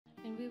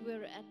we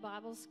were at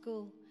Bible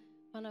school,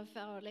 one of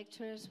our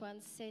lecturers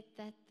once said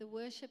that the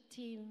worship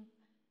team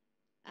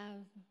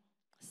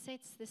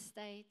sets the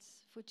stage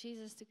for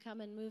Jesus to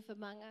come and move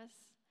among us.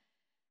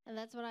 And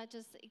that's what I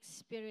just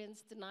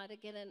experienced tonight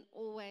again, and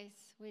always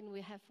when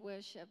we have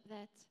worship,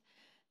 that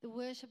the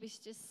worship is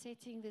just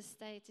setting the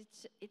stage.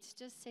 It's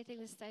just setting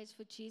the stage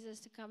for Jesus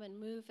to come and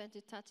move and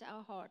to touch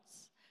our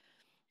hearts.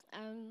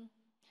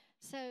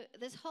 So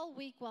this whole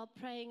week, while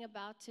praying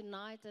about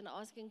tonight and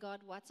asking God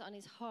what's on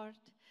his heart,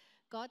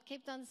 God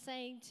kept on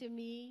saying to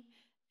me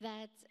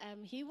that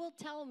he will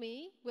tell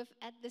me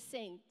at the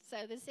scent.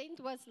 So the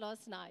scent was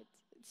last night.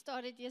 It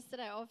started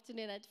yesterday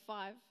afternoon at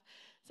 5.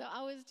 So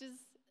I was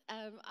just,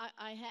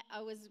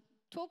 I was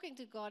talking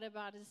to God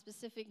about a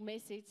specific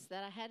message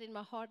that I had in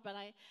my heart,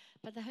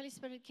 but the Holy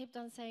Spirit kept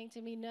on saying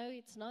to me, no,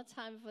 it's not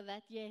time for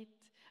that yet.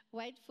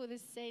 Wait for the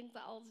scent.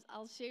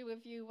 I'll share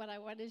with you what I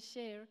want to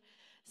share.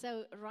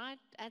 So right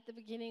at the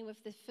beginning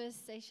with the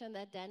first session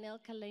that Daniel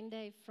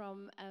Kalende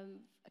from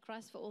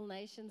Christ for All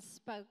Nations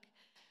spoke,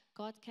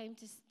 God came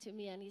to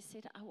me and he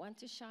said, I want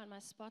to shine my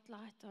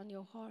spotlight on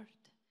your heart.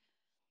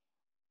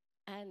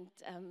 And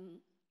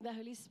the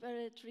Holy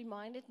Spirit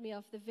reminded me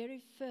of the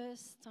very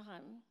first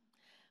time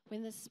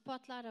when the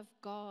spotlight of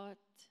God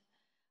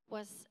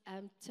was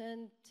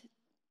turned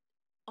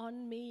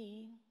on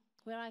me,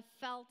 where I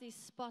felt his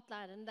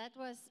spotlight. And that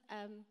was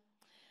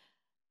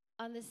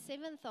on the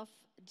 7th of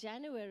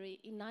January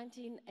in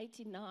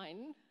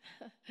 1989.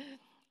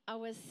 I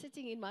was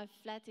sitting in my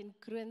flat in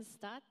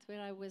Kroonstad,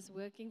 where I was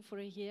working for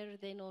a year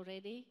then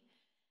already.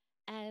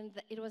 And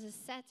it was a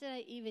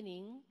Saturday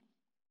evening.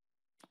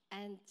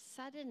 And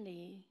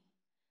suddenly,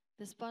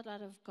 the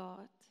spotlight of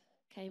God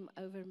came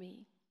over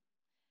me.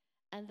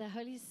 And the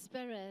Holy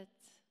Spirit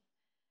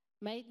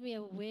made me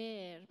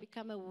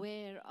become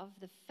aware of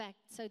the fact,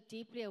 so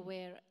deeply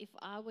aware, if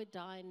I would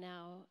die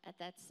now, at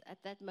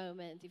that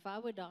moment, if I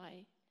would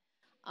die,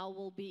 I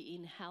will be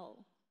in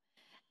hell.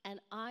 And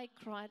I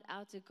cried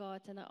out to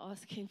God and I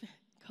asked him,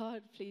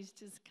 God, please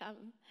just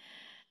come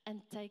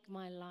and take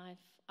my life.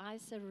 I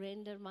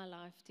surrender my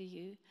life to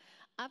you.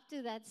 Up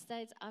to that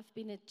stage, I've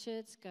been a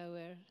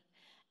churchgoer.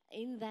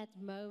 In that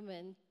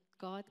moment,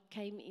 God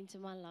came into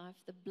my life.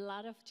 The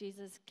blood of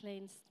Jesus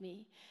cleansed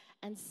me.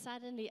 And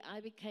suddenly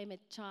I became a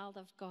child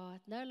of God.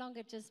 No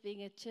longer just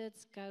being a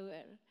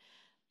churchgoer,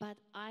 but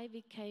I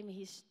became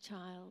his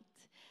child.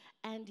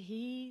 And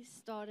he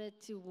started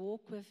to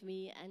walk with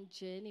me and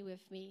journey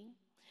with me.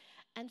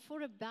 And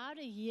for about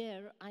a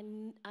year, I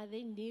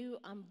then knew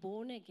I'm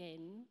born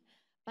again.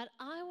 But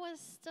I was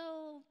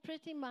still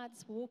pretty much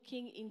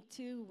walking in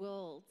two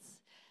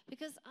worlds.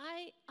 Because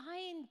I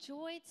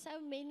enjoyed so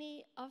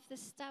many of the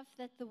stuff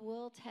that the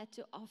world had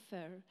to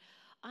offer.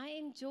 I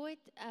enjoyed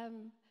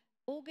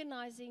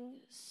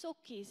organizing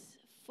sokkies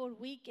for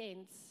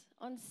weekends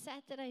on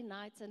Saturday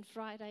nights and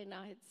Friday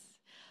nights.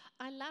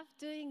 I loved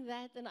doing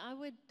that, and I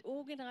would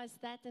organize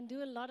that and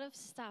do a lot of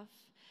stuff.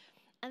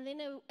 And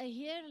then a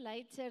year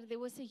later, there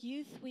was a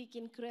youth week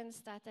in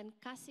Kroonstad, and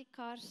Cassie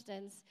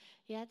Karstens,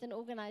 he had an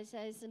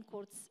organization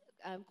called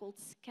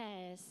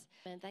SCARES,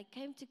 and they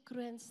came to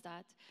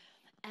Kroonstad.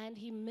 And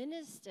he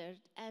ministered,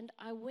 and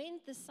I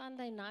went the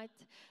Sunday night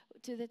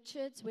to the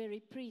church where he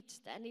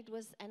preached, and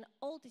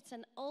it's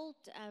an old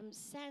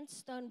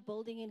sandstone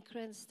building in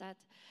Kroonstad.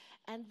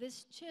 And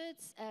this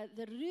church,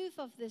 the roof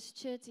of this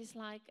church is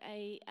like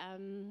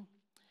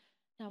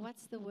now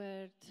what's the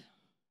word?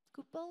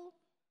 Koepel?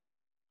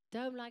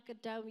 Dome, like a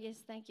dome,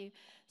 yes, thank you.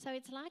 So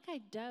it's like a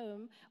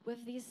dome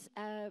with these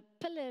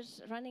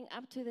pillars running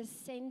up to the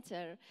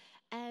center,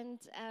 and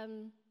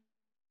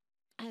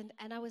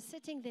I was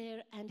sitting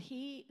there, and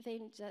he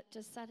then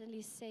just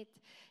suddenly said,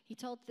 he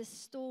told this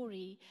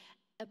story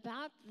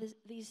about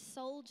these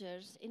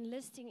soldiers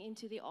enlisting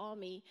into the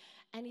army.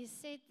 And he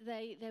said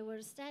they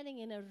were standing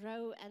in a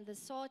row, and the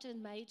sergeant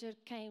major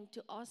came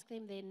to ask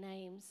them their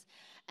names.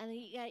 And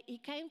he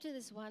came to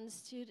this one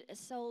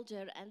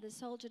soldier, and the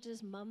soldier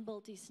just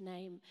mumbled his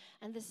name.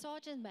 And the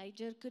sergeant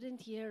major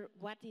couldn't hear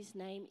what his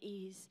name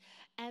is.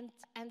 And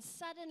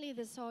suddenly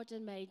the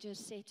sergeant major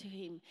said to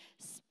him,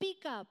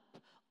 "Speak up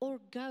or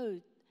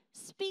go.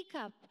 Speak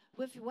up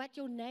with what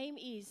your name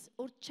is,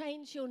 or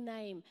change your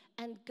name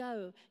and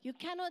go. You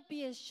cannot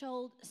be a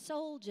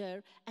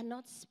soldier and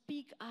not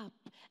speak up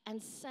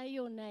and say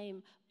your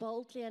name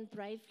boldly and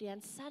bravely."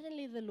 And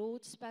suddenly the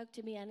Lord spoke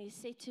to me, and he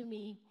said to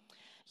me,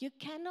 "You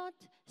cannot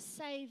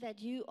say that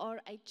you are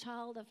a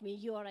child of me,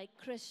 you are a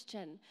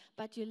Christian,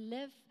 but you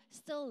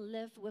still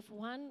live with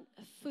one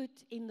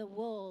foot in the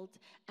world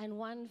and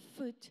one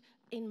foot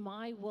in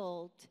my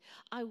world.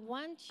 I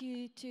want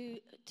you to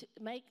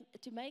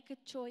make a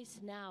choice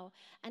now."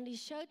 And he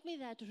showed me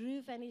that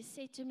roof, and he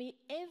said to me,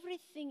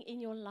 "Everything in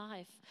your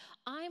life,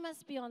 I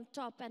must be on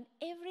top, and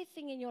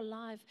everything in your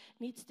life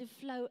needs to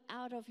flow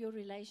out of your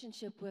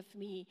relationship with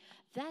me.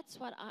 That's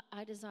what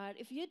I desire.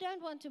 If you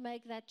don't want to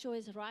make that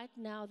choice right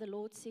now," the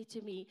Lord said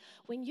to me,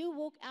 "when you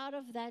walk out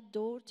of that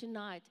door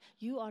tonight,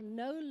 you are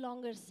no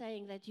longer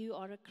saying that you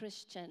are a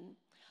Christian.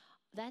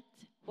 that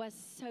was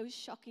so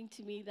shocking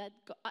to me that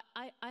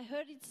I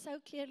heard it so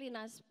clearly in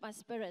my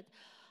spirit.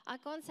 I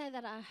can't say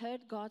that I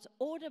heard God's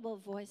audible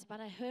voice,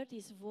 but I heard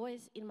his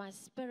voice in my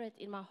spirit,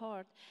 in my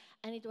heart.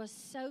 And it was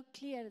so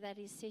clear that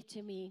he said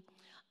to me,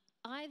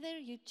 either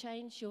you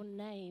change your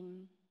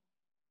name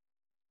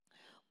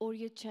or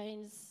you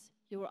change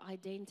your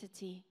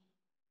identity.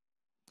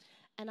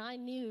 And I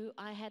knew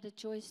I had a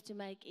choice to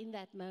make in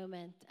that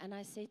moment. And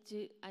I said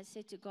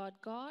to God,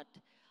 God,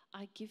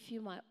 I give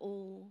you my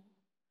all.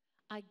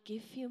 I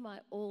give you my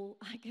all.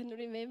 I can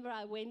remember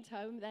I went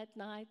home that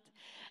night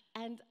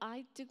and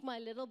I took my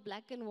little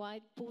black and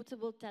white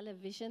portable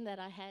television that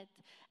I had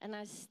and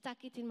I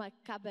stuck it in my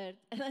cupboard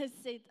and I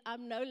said,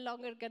 I'm no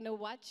longer going to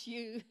watch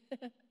you.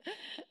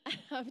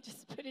 I've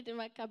just put it in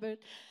my cupboard.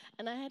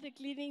 And I had a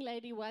cleaning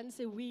lady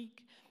once a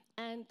week.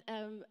 And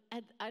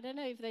I don't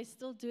know if they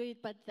still do it,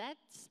 but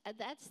at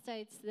that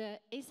stage, the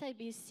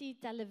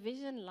SABC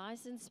television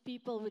license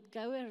people would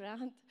go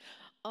around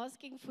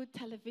asking for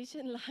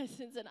television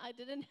license, and I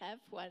didn't have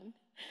one.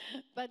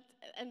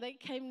 And they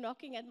came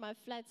knocking at my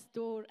flat's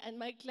door, and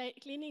my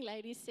cleaning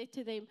lady said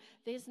to them,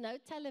 there's no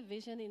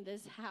television in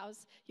this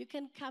house. You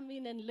can come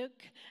in and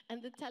look.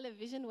 And the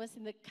television was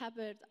in the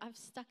cupboard. I've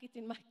stuck it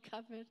in my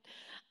cupboard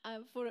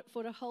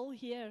for a whole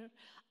year.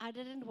 I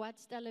didn't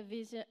watch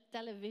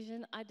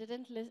television. I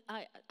didn't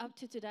up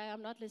to today,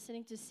 I'm not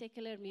listening to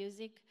secular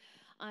music.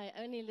 I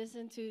only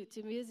listen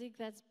to music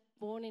that's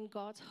born in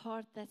God's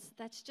heart.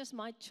 That's just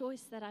my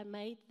choice that I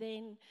made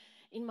then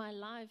in my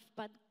life.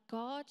 But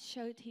God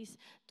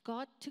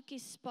took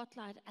his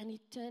spotlight and he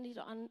turned it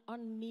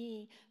on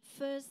me.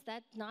 First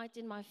that night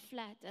in my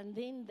flat, and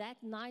then that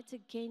night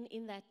again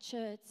in that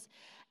church.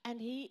 And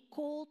he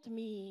called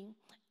me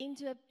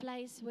into a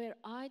place where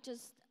I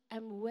just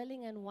am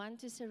willing and want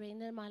to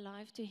surrender my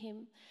life to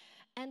him.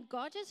 And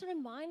God just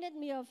reminded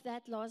me of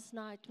that last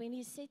night when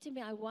he said to me,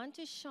 I want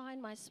to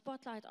shine my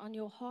spotlight on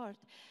your heart.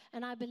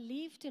 And I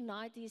believe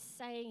tonight he's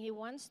saying he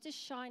wants to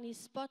shine his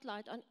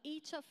spotlight on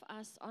each of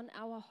us, on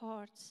our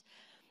hearts.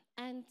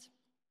 And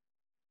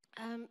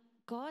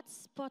God's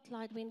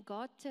spotlight, when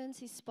God turns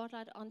his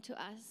spotlight onto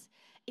us,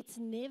 it's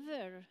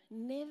never,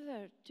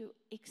 never to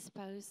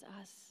expose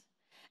us.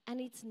 And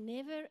it's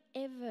never,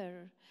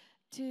 ever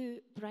to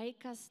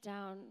break us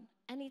down.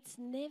 And it's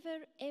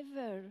never,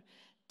 ever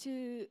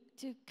to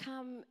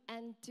come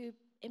and to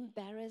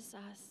embarrass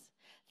us.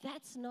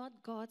 That's not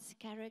God's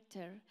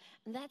character.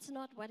 And that's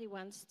not what he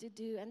wants to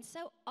do. And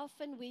so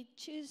often we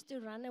choose to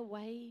run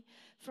away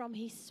from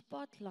his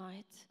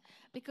spotlight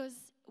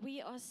because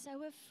we are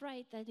so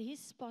afraid that his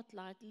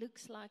spotlight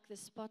looks like the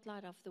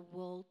spotlight of the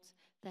world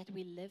that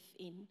we live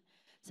in.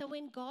 So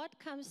when God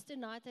comes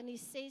tonight and he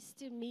says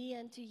to me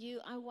and to you,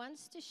 I want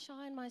to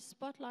shine my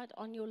spotlight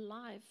on your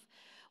life,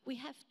 we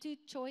have two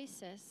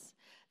choices.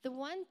 The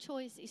one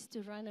choice is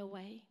to run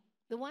away.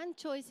 The one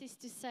choice is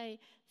to say,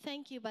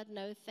 thank you, but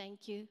no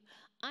thank you.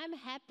 I'm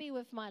happy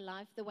with my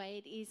life the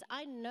way it is.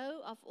 I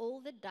know of all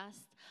the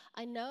dust.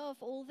 I know of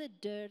all the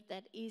dirt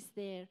that is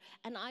there.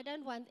 And I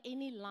don't want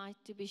any light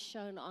to be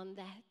shown on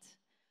that.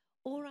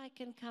 Or I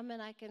can come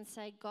and I can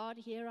say, God,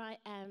 here I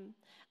am.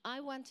 I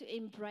want to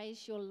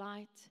embrace your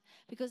light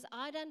because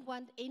I don't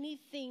want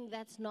anything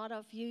that's not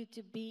of you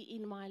to be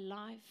in my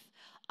life.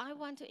 I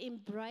want to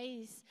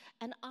embrace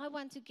and I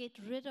want to get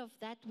rid of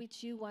that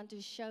which you want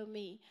to show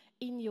me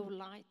in your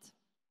light.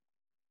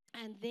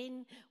 And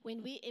then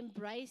when we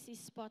embrace his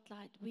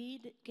spotlight,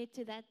 we get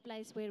to that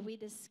place where we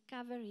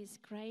discover his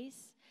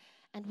grace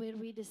and where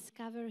we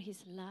discover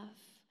his love.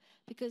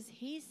 Because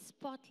his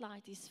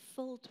spotlight is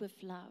filled with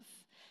love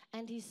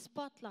and his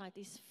spotlight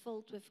is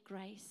filled with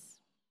grace.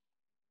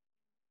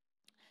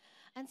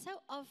 And so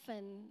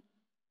often,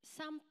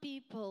 some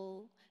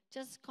people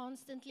just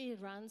constantly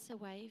runs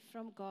away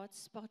from God's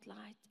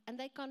spotlight. And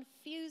they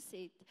confuse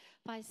it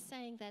by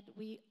saying that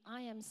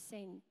I am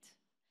sent.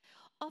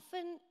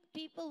 Often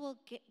people will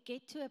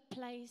get to a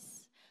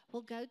place,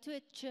 will go to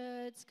a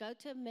church, go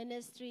to a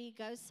ministry,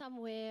 go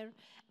somewhere,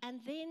 and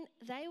then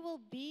they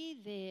will be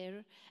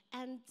there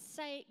and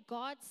say,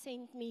 God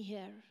sent me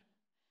here.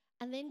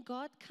 And then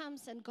God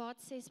comes and God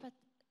says, but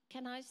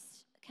can I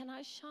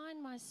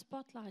shine my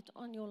spotlight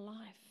on your life?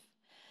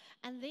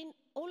 And then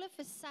all of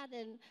a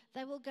sudden,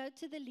 they will go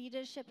to the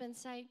leadership and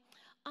say,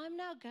 I'm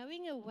now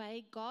going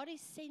away. God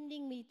is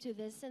sending me to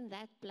this and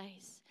that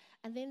place.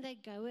 And then they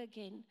go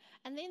again.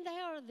 And then they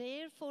are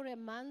there for a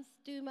month,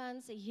 2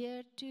 months, a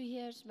year, 2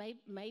 years,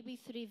 maybe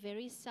 3,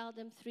 very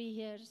seldom 3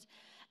 years.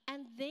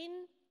 And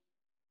then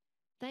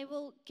they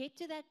will get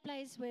to that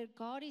place where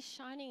God is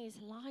shining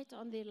his light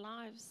on their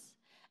lives.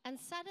 And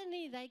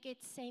suddenly they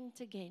get sent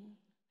again.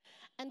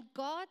 And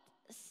God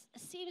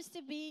seems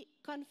to be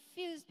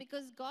confused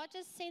because God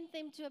just sent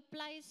them to a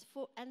place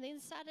and then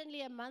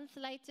suddenly a month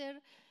later,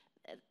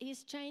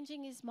 he's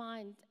changing his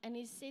mind and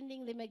he's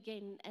sending them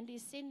again and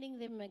he's sending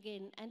them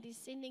again and he's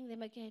sending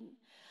them again.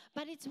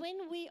 But it's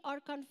when we are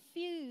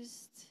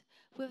confused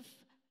with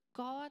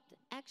God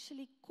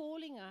actually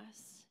calling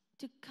us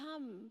to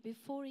come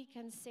before he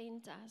can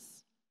send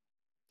us.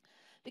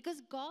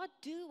 Because God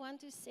do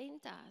want to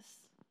send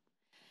us.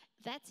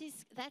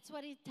 That's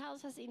what He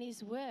tells us in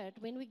His Word.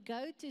 When we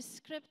go to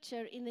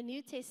Scripture in the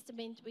New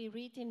Testament, we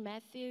read in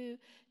Matthew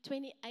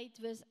 28,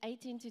 verse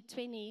 18 to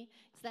 20.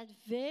 It's that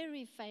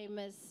very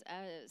famous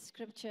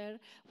Scripture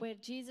where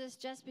Jesus,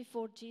 just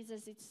before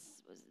Jesus,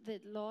 it's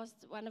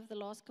one of the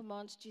last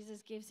commands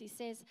Jesus gives. He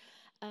says,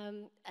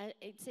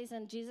 it says,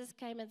 and Jesus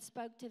came and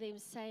spoke to them,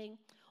 saying,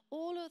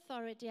 all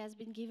authority has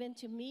been given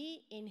to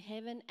me in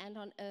heaven and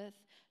on earth.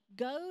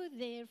 Go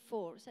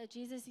therefore. So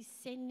Jesus is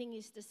sending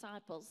His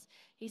disciples.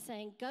 He's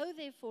saying, go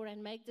therefore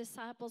and make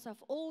disciples of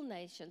all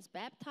nations,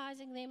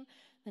 baptizing them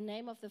in the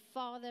name of the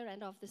Father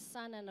and of the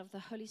Son and of the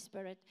Holy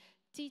Spirit,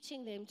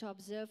 teaching them to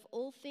observe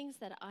all things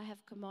that I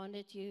have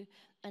commanded you.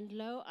 And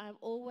lo, I'm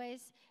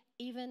always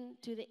even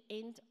to the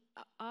end.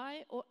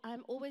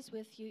 I'm always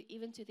with you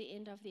even to the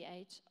end of the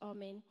age.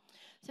 Amen.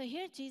 So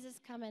here Jesus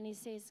comes and He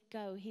says,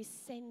 go. He's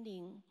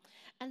sending.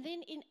 And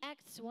then in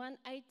Acts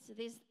 1:8,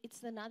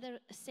 it's another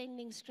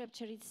sending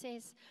scripture. It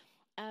says,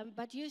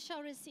 but you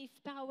shall receive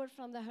power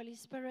from the Holy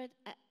Spirit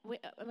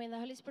when the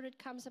Holy Spirit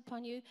comes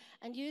upon you,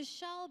 and you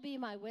shall be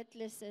my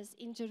witnesses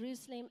in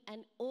Jerusalem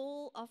and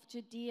all of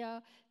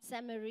Judea,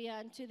 Samaria,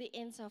 and to the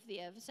ends of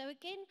the earth. So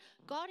again,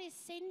 God is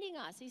sending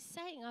us. He's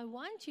saying, I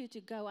want you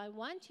to go. I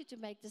want you to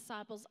make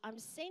disciples. I'm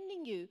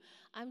sending you.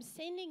 I'm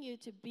sending you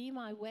to be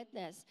my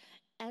witness.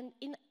 And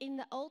in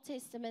the Old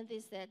Testament,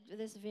 there's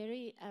this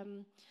very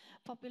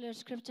popular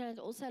scripture, and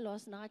also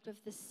last night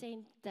with the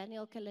Saint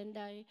Daniel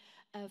calendar,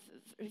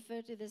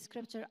 referred to the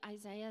scripture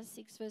Isaiah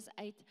 6 verse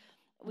 8,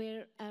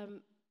 where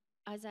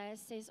Isaiah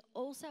says,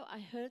 also I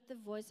heard the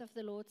voice of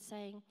the Lord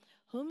saying,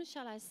 whom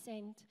shall I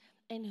send,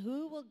 and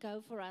who will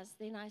go for us?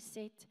 Then I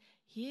said,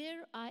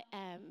 here I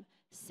am,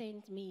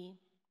 send me.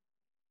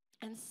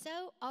 And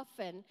so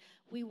often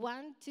we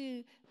want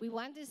to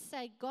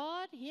say,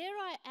 God, here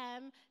I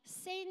am,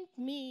 send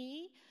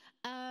me.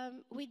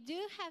 We do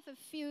have a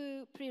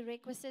few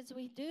prerequisites.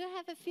 We do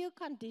have a few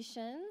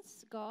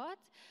conditions, God,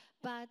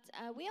 but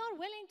we are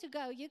willing to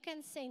go. You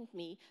can send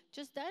me.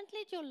 Just don't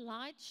let your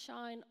light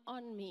shine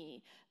on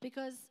me,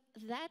 because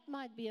that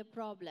might be a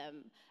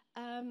problem.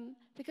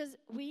 Because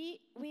we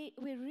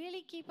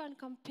really keep on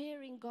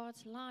comparing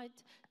God's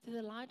light to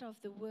the light of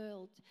the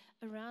world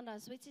around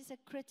us, which is a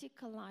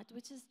critical light,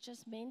 which is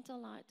just mental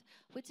light,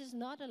 which is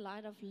not a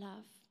light of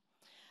love.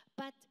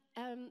 But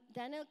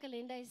Daniel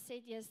Kalende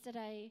said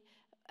yesterday,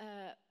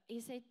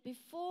 he said,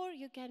 before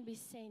you can be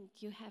sent,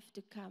 you have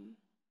to come.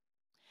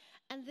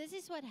 And this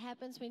is what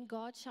happens when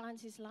God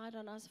shines His light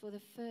on us for the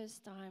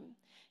first time.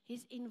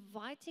 He's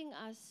inviting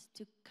us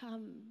to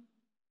come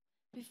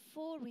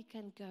before we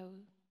can go.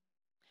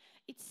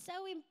 It's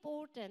so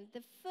important.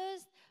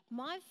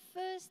 My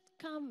first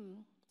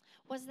come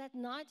was that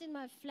night in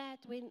my flat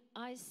when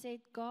I said,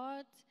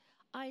 God,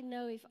 I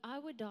know if I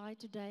would die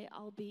today,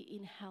 I'll be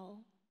in hell.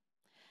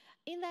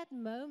 In that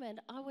moment,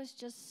 I was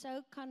just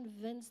so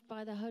convinced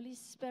by the Holy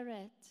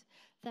Spirit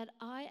that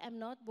I am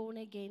not born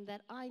again,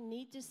 that I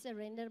need to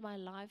surrender my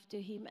life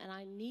to Him, and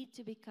I need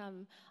to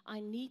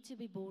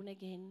be born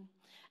again.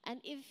 And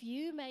if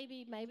you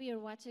maybe you're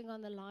watching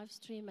on the live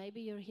stream,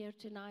 maybe you're here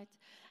tonight,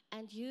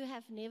 and you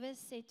have never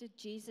said to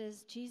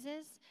Jesus,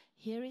 Jesus,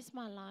 here is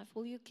my life.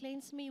 Will you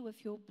cleanse me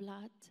with your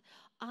blood?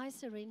 I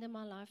surrender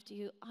my life to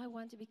you. I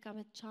want to become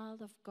a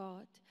child of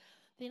God.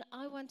 Then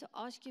I want to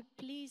ask you,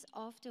 please,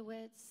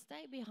 afterwards,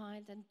 stay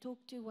behind and talk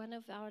to one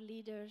of our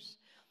leaders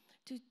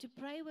to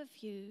pray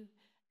with you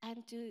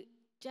and to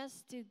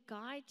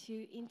guide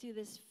you into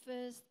this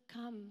first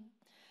come.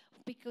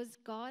 Because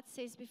God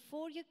says,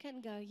 before you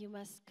can go, you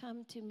must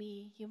come to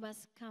me. You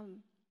must come.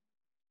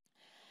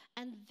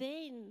 And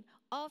then,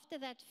 after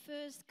that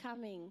first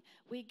coming,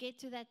 we get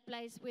to that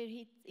place where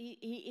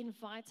he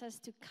invites us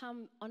to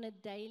come on a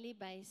daily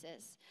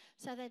basis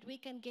so that we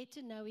can get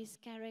to know His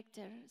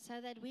character,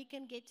 so that we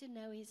can get to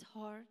know His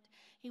heart.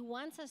 He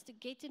wants us to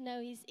get to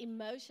know His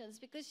emotions,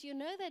 because you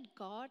know that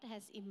God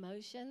has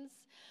emotions.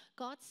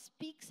 God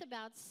speaks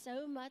about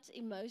so much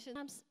emotion.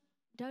 Sometimes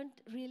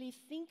don't really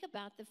think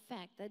about the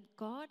fact that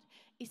God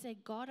is a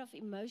God of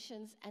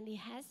emotions, and He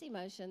has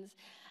emotions.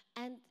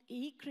 And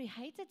He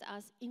created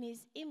us in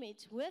His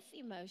image with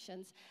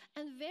emotions.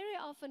 And very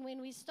often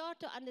when we start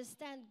to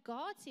understand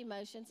God's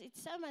emotions,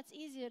 it's so much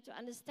easier to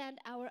understand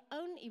our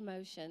own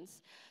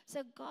emotions.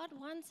 So God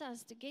wants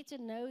us to get to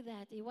know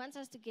that. He wants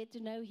us to get to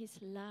know His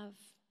love.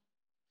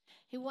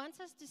 He wants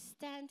us to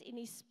stand in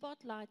His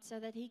spotlight so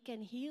that He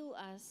can heal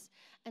us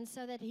and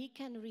so that He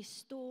can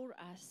restore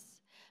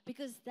us.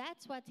 Because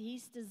that's what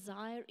His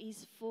desire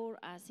is for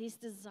us. His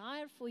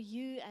desire for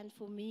you and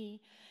for me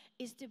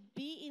is to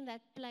be in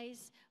that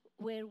place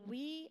where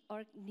we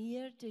are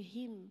near to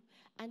Him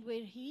and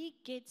where He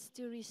gets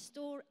to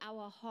restore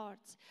our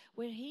hearts,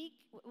 where He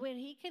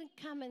can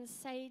come and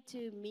say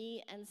to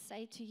me and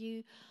say to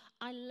you,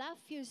 I love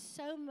you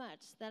so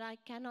much that I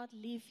cannot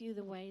leave you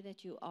the way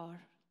that you are.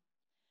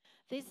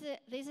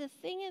 There's a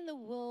thing in the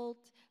world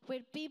where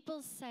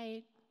people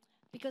say,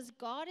 because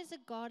God is a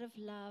God of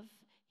love,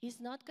 He's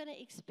not going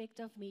to expect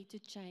of me to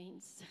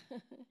change.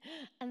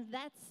 And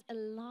that's a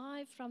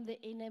lie from the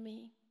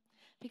enemy.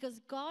 Because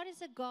God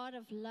is a God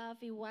of love.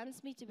 He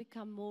wants me to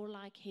become more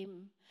like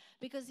Him.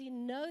 Because He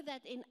knows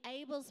that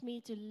enables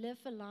me to live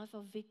a life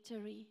of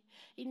victory.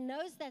 He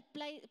knows that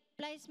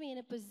place me in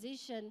a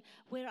position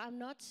where I'm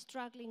not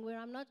struggling, where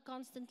I'm not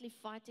constantly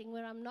fighting,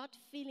 where I'm not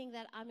feeling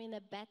that I'm in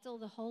a battle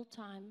the whole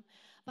time,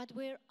 but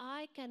where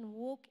I can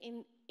walk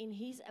in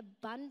His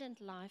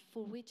abundant life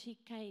for which He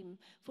came,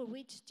 for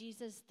which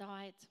Jesus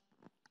died.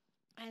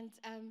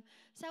 And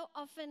so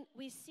often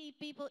we see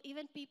people,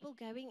 even people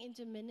going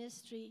into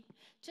ministry,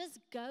 just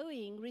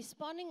going,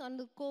 responding on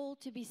the call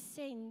to be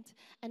sent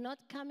and not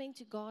coming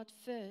to God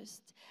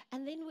first.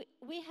 And then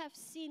we have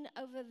seen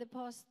over the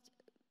past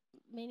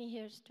many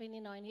years,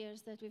 29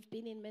 years that we've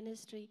been in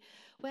ministry,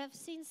 we have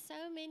seen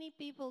so many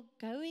people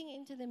going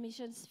into the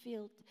missions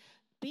field,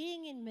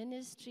 being in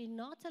ministry,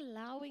 not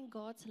allowing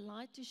God's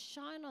light to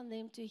shine on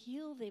them, to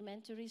heal them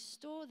and to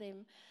restore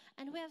them.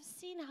 And we have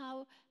seen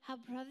how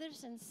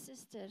brothers and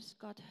sisters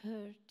got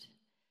hurt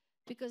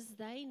because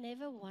they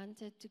never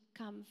wanted to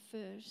come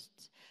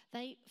first.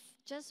 They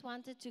just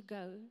wanted to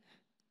go,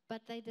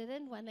 but they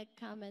didn't want to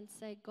come and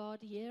say, God,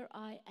 here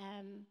I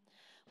am.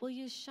 Will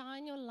you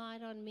shine your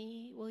light on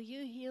me? Will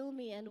you heal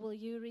me and will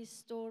you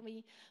restore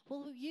me?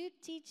 Will you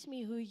teach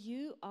me who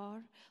you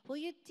are? Will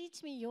you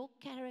teach me your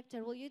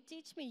character? Will you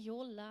teach me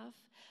your love?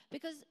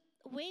 Because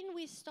when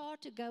we start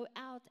to go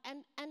out,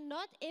 and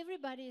not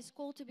everybody is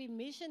called to be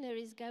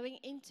missionaries going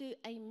into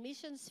a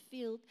missions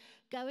field,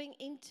 going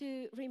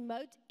into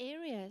remote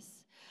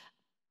areas,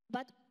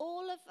 but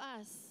all of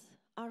us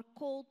are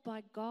called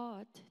by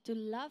God to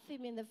love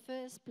Him in the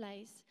first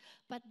place,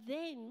 but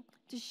then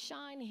to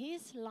shine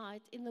His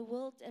light in the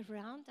world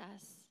around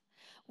us.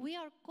 We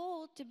are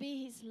called to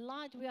be His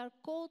light. We are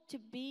called to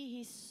be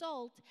His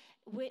salt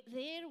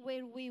there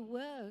where we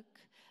work,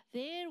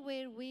 there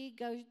where we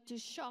go to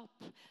shop,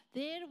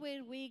 there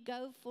where we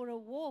go for a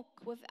walk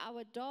with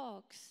our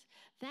dogs.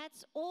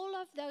 That's all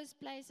of those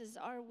places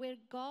are where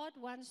God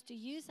wants to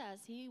use us.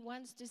 He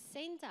wants to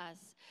send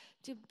us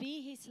to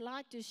be His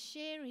light, to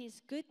share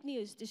His good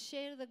news, to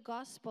share the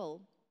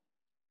gospel.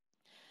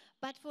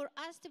 But for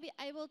us to be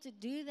able to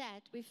do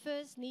that, we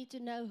first need to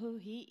know who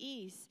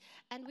He is.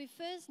 And we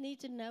first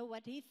need to know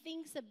what He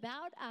thinks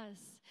about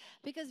us.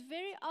 Because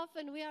very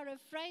often we are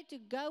afraid to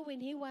go when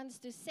He wants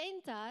to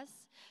send us,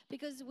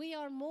 because we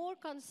are more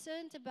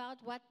concerned about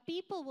what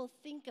people will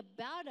think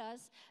about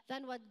us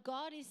than what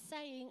God is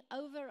saying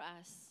over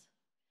us.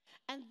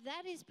 And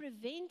that is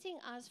preventing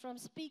us from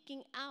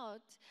speaking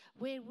out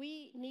where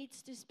we need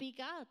to speak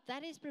out.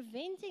 That is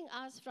preventing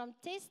us from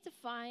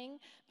testifying,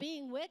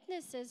 being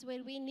witnesses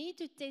where we need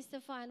to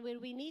testify and where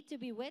we need to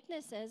be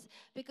witnesses,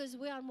 because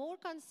we are more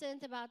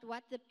concerned about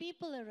what the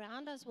people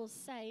around us will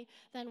say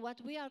than what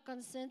we are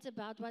concerned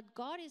about what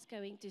God is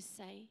going to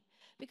say.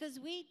 Because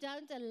we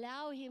don't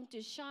allow Him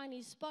to shine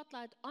His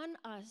spotlight on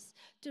us,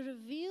 to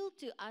reveal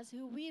to us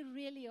who we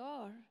really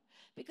are.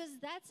 Because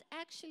that's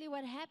actually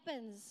what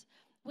happens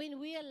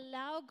when we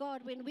allow God,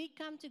 when we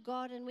come to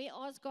God and we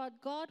ask God,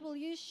 God, will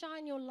you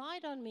shine your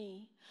light on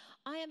me?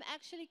 I am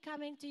actually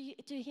coming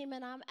to Him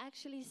and I'm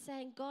actually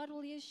saying, God,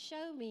 will you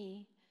show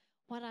me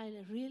what I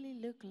really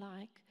look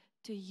like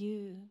to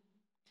you?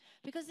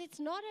 Because it's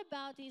not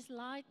about His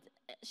light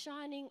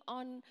shining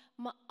on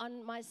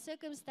my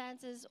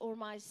circumstances or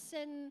my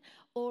sin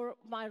or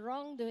my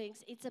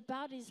wrongdoings. It's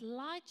about His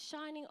light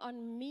shining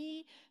on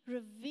me,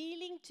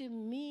 revealing to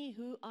me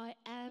who I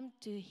am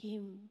to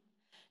Him.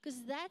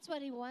 Because that's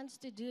what He wants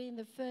to do in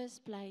the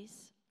first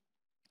place.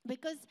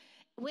 Because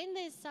when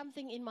there's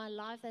something in my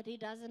life that He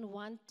doesn't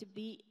want to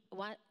be,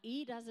 what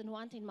He doesn't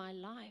want in my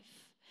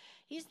life,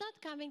 He's not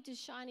coming to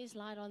shine His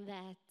light on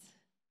that.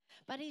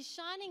 But He's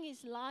shining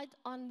His light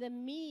on the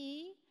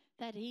me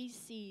that He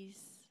sees.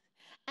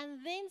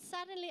 And then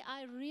suddenly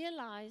I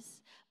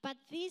realize, but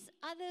these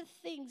other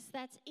things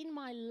that's in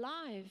my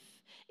life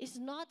is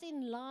not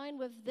in line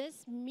with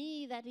this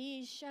me that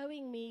He is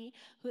showing me,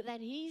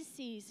 that He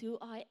sees who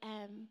I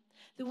am,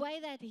 the way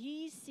that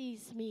He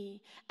sees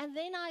me. And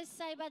then I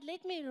say, but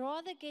let me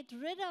rather get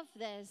rid of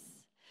this,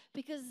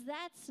 because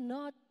that's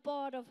not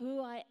part of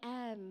who I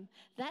am.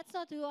 That's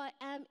not who I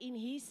am in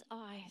His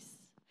eyes.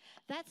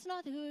 That's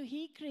not who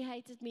He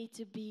created me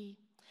to be.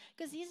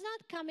 Because He's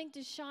not coming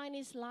to shine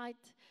His light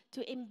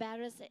to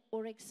embarrass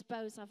or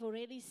expose. I've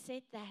already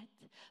said that.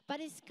 But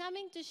He's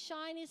coming to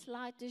shine His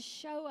light to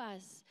show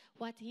us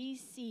what He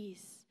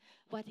sees,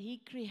 what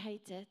He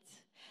created.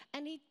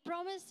 And He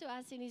promised to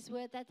us in His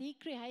word that He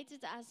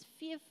created us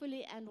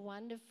fearfully and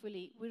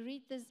wonderfully. We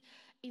read this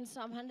in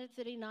Psalm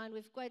 139.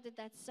 We've quoted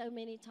that so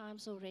many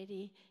times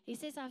already. He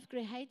says, I've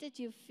created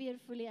you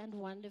fearfully and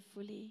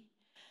wonderfully.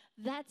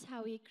 That's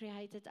how He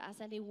created us,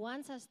 and He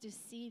wants us to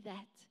see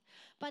that.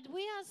 But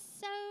we are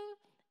so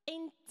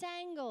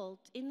entangled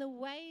in the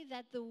way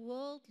that the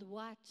world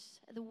watches,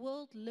 the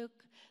world look,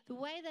 the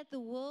way that the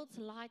world's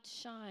light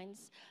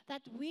shines,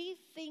 that we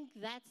think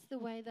that's the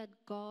way that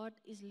God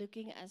is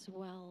looking as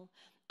well.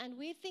 And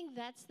we think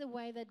that's the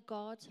way that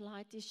God's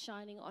light is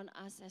shining on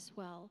us as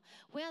well.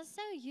 We are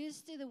so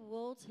used to the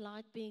world's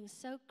light being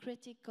so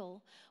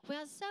critical. We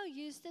are so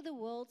used to the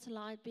world's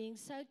light being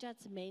so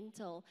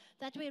judgmental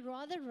that we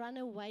rather run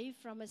away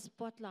from a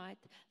spotlight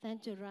than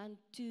to run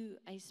to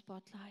a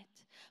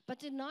spotlight. But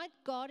tonight,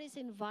 God is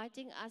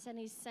inviting us and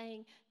He's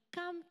saying,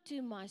 come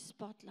to my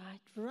spotlight,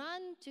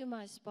 run to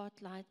my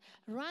spotlight,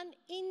 run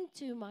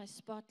into my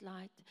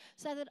spotlight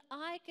so that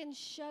I can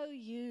show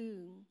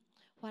you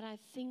what I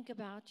think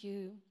about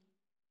you,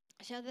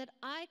 so that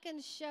I can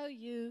show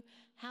you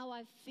how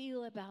I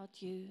feel about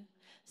you,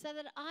 so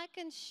that I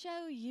can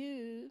show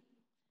you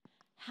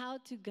how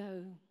to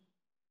go,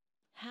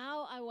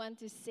 how I want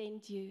to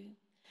send you,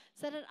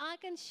 so that I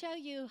can show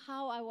you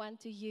how I want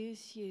to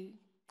use you.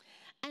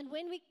 And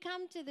when we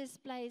come to this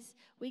place,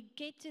 we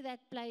get to that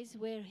place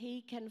where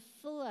He can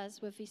fill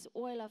us with His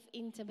oil of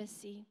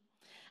intimacy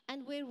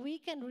and where we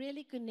can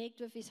really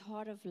connect with His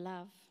heart of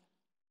love.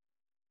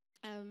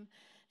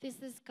 There's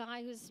this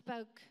guy who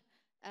spoke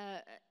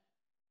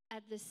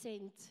at the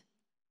Saint.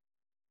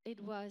 It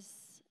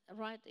was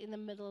right in the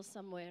middle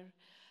somewhere.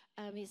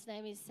 His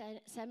name is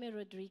Sammy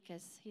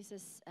Rodriguez.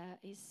 He's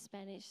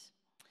Spanish.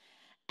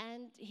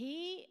 And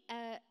he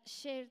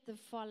shared the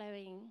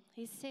following.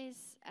 He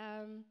says,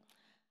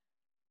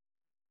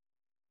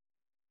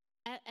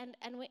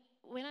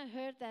 when I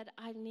heard that,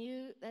 I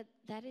knew that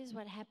that is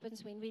what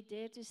happens when we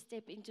dare to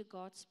step into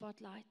God's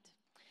spotlight.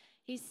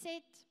 He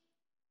said,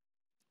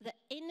 the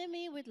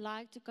enemy would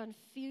like to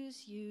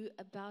confuse you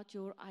about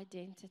your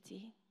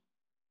identity,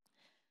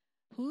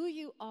 who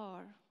you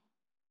are,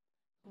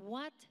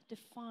 what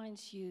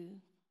defines you.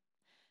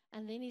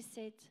 And then he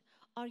said,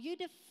 are you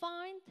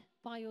defined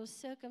by your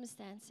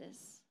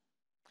circumstances?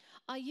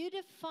 Are you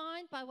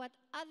defined by what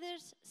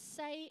others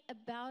say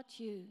about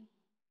you?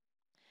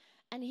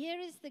 And here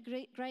is the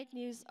great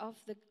news of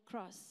the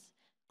cross.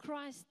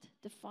 Christ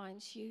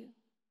defines you.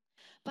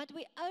 But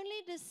we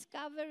only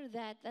discover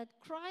that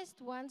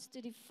Christ wants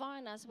to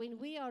define us when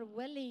we are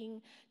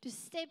willing to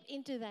step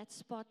into that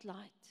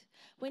spotlight.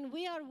 When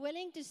we are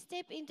willing to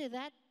step into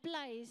that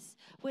place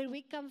where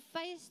we come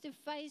face to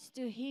face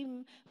to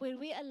Him, where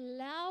we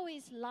allow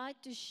His light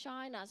to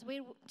shine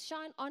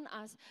on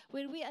us,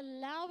 where we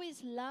allow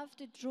His love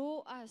to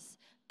draw us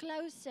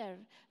closer,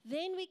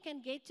 then we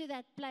can get to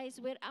that place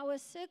where our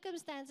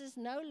circumstances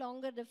no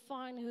longer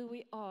define who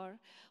we are,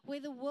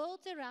 where the world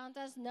around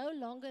us no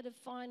longer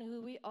define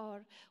who we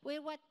are, where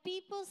what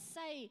people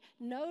say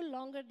no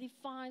longer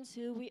defines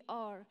who we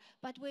are,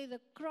 but where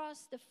the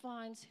cross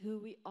defines who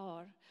we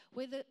are,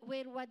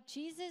 where what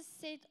Jesus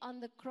said on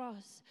the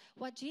cross,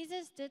 what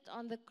Jesus did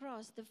on the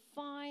cross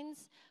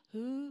defines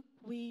who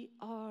we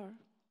are.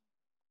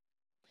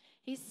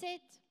 He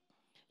said,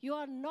 you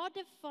are not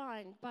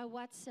defined by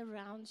what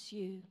surrounds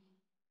you.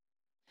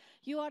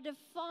 You are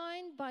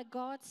defined by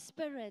God's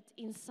Spirit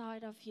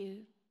inside of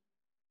you.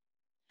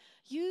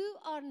 You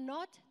are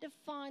not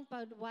defined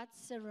by what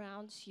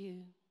surrounds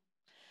you.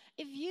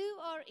 If you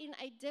are in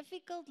a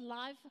difficult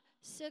life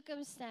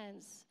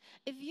circumstance,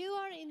 if you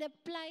are in a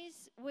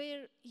place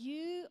where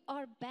you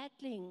are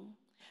battling,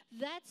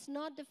 that's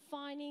not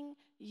defining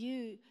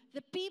you.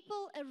 The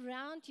people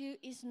around you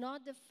is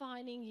not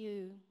defining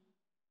you.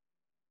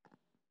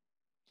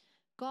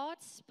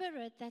 God's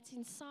Spirit that's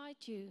inside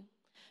you.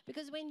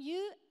 Because when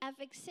you have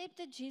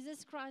accepted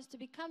Jesus Christ to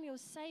become your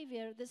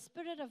Savior, the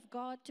Spirit of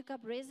God took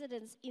up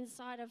residence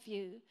inside of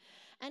you.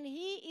 And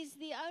He is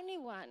the only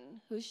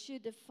one who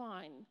should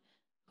define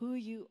who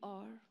you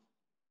are.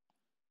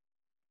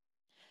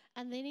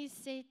 And then He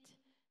said,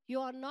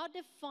 you are not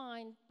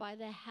defined by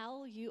the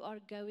hell you are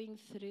going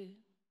through.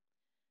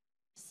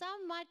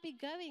 Some might be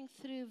going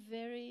through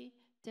very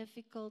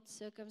difficult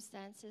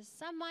circumstances.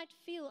 Some might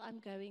feel I'm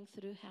going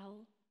through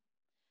hell.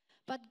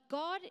 But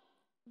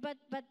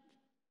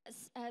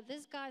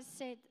this guy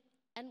said,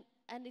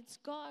 and it's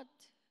God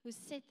who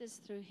said this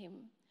through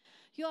him.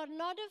 You are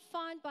not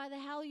defined by the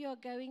hell you are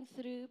going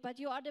through, but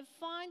you are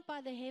defined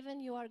by the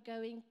heaven you are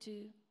going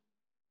to.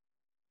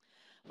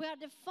 We are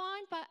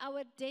defined by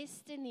our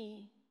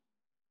destiny,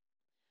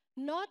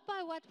 not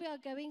by what we are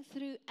going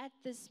through at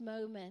this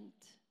moment.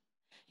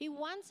 He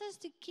wants us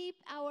to keep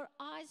our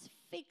eyes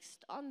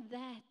fixed on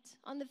that,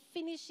 on the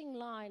finishing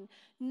line,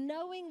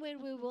 knowing where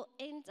we will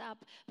end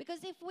up.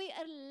 Because if we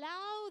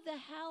allow the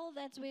hell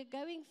that we're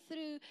going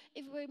through,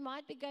 if we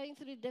might be going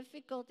through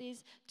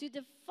difficulties to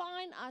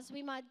define us,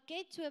 we might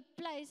get to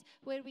a place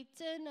where we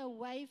turn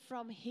away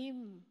from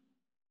Him.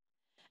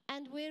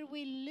 And where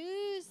we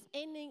lose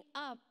ending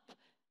up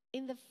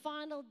in the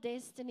final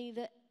destiny,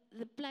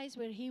 the place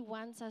where He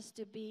wants us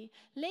to be.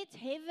 Let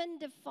heaven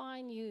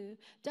define you.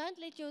 Don't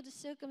let your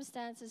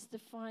circumstances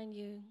define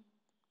you.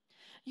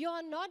 You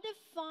are not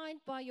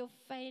defined by your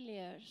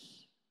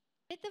failures.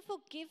 Let the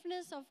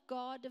forgiveness of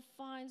God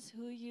defines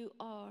who you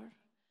are,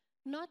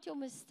 not your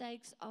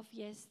mistakes of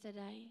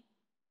yesterday.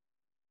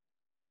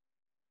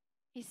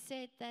 He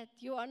said that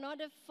you are not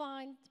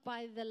defined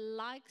by the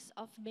likes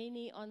of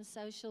many on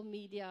social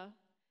media.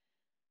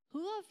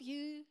 Who of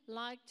you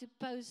like to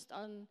post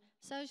on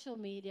social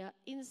media,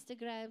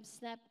 Instagram,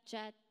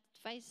 Snapchat,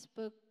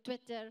 Facebook,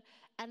 Twitter,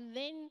 and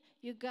then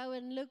you go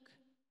and look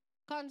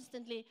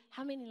constantly,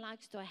 how many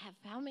likes do I have?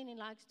 How many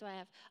likes do I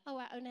have? Oh,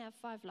 I only have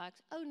 5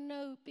 likes. Oh,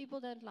 no, people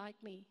don't like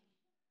me.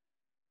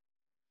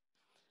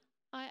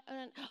 I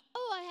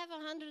have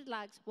 100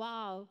 likes.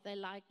 Wow, they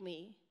like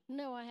me.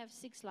 No, I have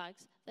 6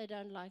 likes. They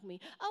don't like me.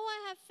 Oh,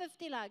 I have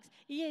 50 likes.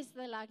 Yes,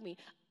 they like me.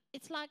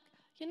 It's like,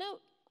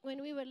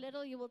 when we were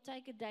little, you will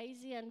take a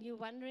daisy and you're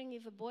wondering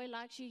if a boy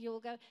likes you, you will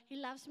go, he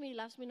loves me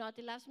not,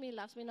 he loves me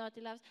not,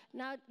 he loves.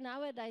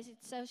 Nowadays,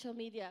 it's social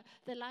media.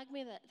 They like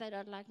me, they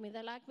don't like me.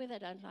 They like me, they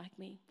don't like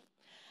me.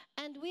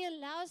 And we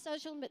allow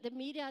the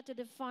media to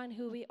define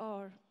who we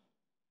are.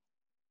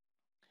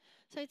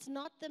 So it's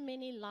not the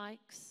many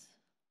likes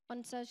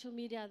on social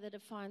media that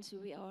defines who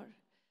we are.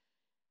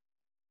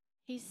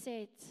 He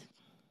said,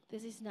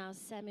 this is now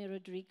Sammy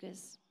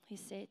Rodriguez, he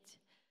said,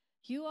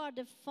 you are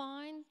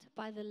defined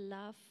by the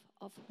love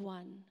of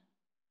one,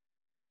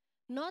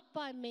 not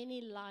by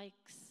many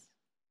likes,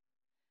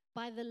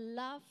 by the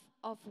love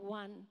of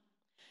one.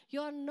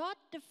 You are not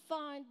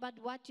defined by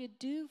what you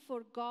do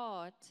for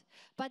God,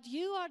 but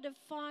you are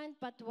defined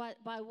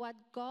by what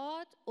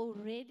God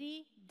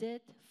already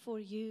did for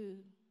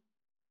you.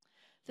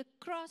 The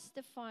cross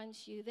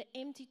defines you, the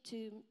empty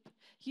tomb.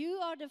 You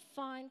are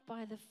defined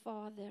by the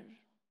Father.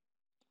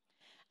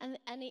 And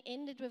he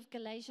ended with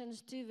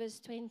Galatians 2 verse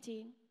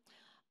 20.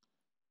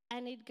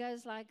 And it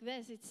goes like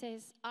this. It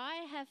says,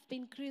 I have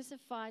been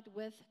crucified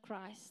with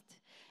Christ.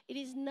 It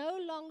is no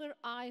longer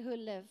I who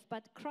live,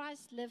 but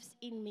Christ lives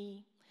in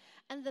me.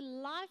 And the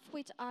life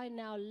which I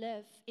now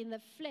live in the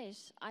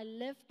flesh, I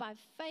live by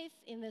faith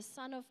in the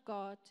Son of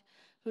God,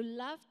 who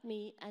loved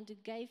me and who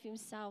gave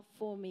himself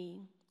for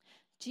me.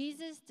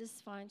 Jesus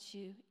defines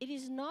you. It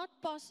is not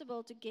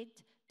possible to get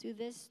to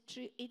this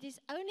truth. It is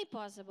only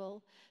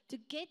possible to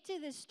get to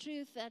this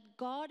truth that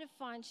God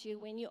defines you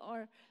when you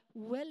are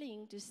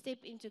willing to step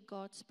into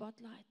God's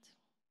spotlight.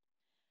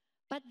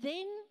 But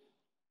then,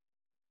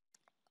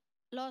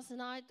 last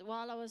night,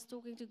 while I was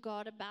talking to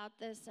God about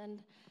this,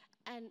 and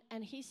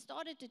he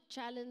started to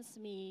challenge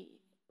me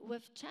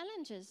with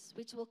challenges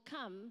which will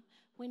come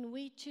when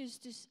we choose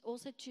to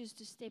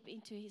step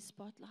into his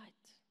spotlight.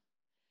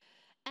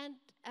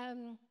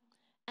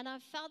 And I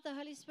felt the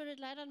Holy Spirit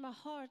laid on my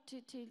heart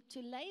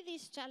to lay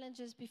these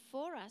challenges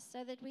before us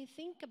so that we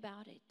think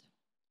about it.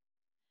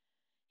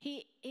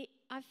 He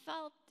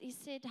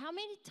said, how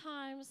many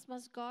times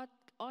must God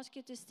ask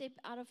you to step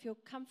out of your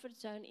comfort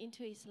zone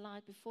into his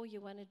light before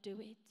you want to do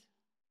it?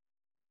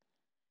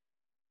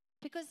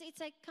 Because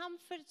it's a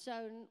comfort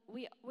zone.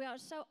 We are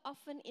so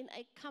often in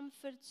a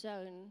comfort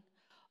zone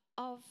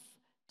of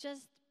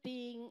just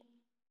being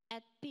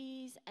at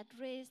peace, at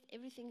rest.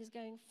 Everything is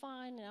going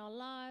fine in our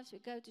lives. We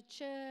go to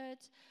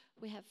church,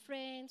 we have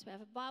friends, we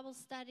have a Bible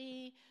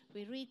study,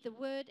 we read the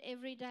Word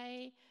every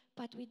day,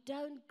 but we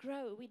don't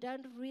grow. We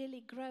don't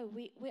really grow.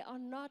 We are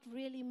not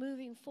really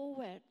moving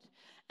forward.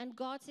 And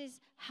God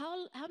says,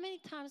 how many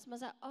times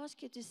must I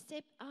ask you to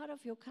step out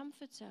of your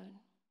comfort zone?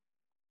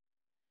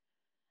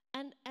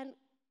 And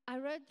I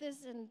wrote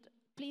this, and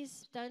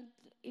please don't,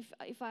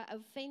 if I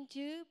offend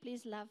you,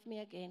 please love me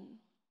again.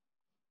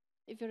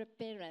 If you're a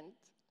parent.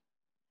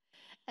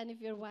 And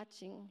if you're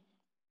watching,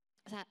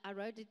 so I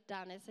wrote it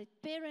down. I said,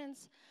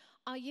 parents,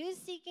 are you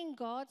seeking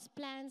God's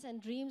plans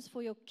and dreams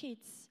for your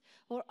kids?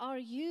 Or are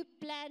you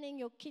planning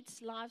your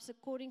kids' lives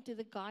according to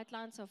the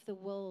guidelines of the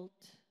world?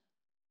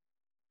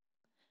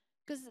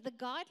 Because the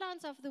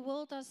guidelines of the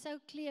world are so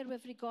clear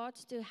with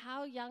regards to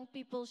how young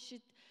people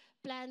should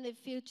plan their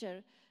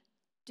future.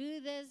 Do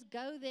this,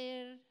 go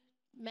there,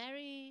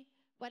 marry,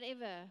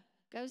 whatever,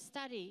 go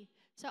study.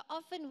 So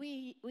often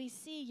we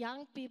see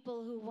young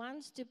people who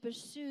want to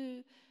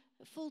pursue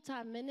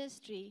full-time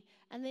ministry,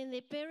 and then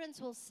their parents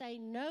will say,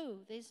 no,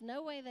 there's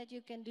no way that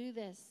you can do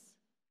this.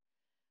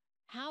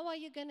 How are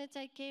you going to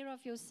take care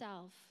of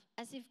yourself?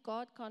 As if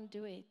God can't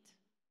do it.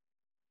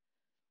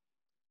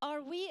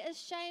 Are we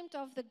ashamed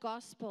of the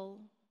gospel?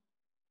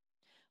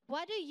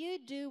 What do you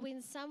do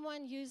when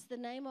someone uses the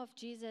name of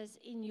Jesus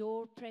in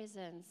your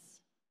presence?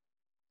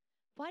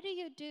 What do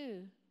you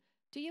do?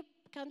 Do you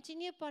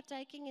continue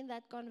partaking in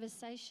that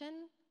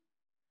conversation?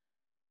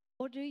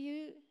 Or do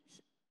you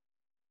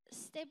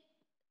step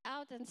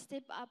out and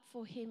step up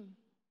for him?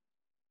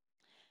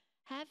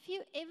 Have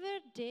you ever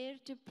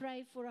dared to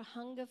pray for a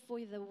hunger for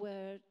the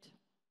word?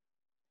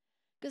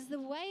 Because the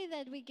way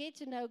that we get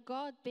to know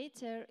God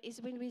better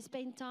is when we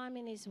spend time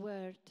in his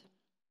word.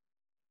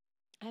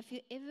 Have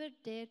you ever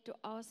dared to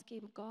ask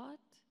him, God,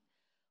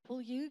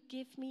 will you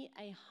give me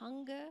a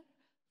hunger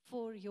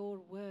for your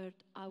word?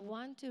 I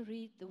want to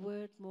read the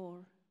word more.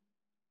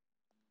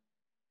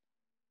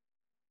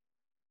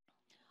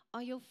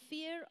 Are your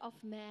fear of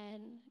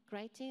man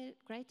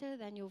greater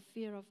than your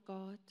fear of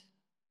God?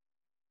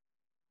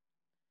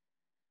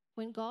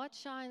 When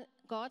God's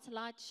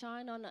light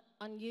shine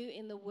on you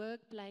in the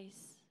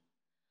workplace,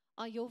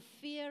 are your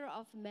fear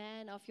of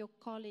man, of your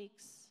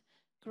colleagues,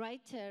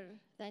 greater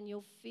than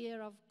your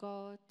fear of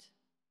God?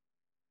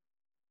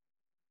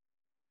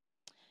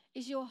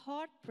 Is your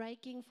heart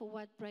breaking for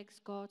what breaks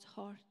God's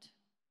heart?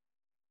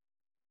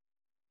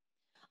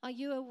 Are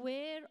you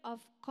aware of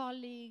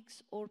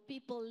colleagues or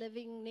people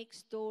living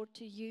next door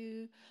to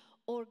you,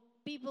 or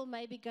people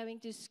maybe going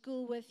to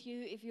school with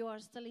you if you are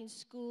still in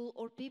school,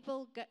 or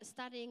people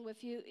studying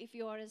with you if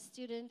you are a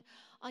student?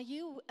 Are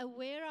you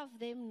aware of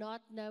them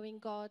not knowing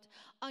God?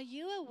 Are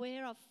you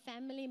aware of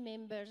family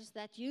members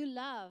that you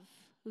love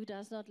who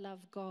does not love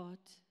God?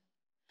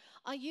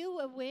 Are you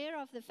aware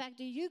of the fact,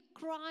 do you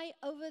cry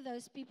over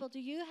those people?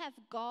 Do you have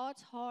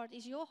God's heart?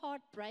 Is your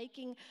heart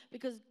breaking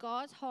because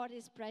God's heart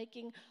is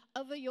breaking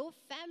over your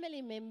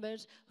family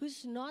members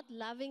who's not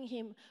loving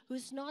Him,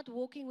 who's not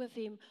walking with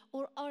Him?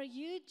 Or are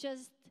you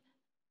just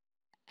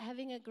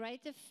having a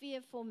greater fear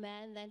for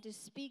man than to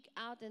speak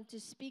out and to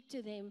speak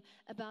to them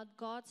about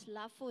God's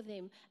love for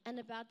them and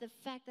about the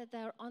fact that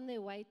they're on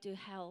their way to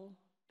hell?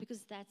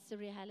 Because that's the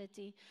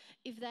reality.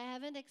 If they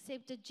haven't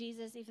accepted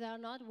Jesus, if they are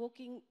not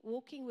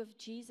walking with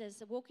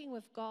Jesus, walking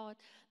with God,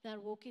 they're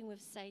walking with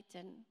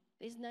Satan.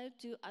 There's no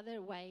two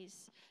other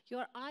ways. You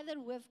are either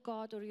with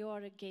God or you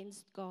are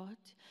against God.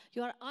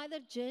 You are either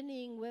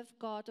journeying with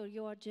God or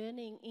you are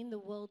journeying in the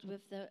world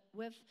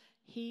with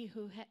he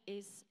who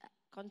is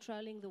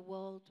controlling the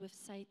world, with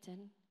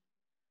Satan.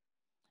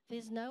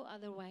 There's no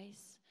other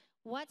ways.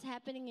 What's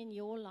happening in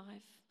your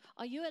life?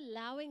 Are you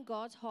allowing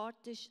God's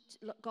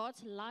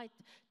God's light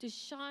to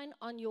shine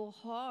on your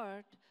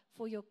heart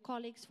for your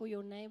colleagues, for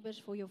your neighbors,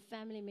 for your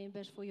family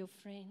members, for your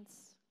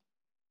friends?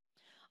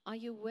 Are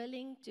you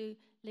willing to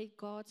let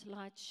God's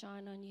light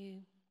shine on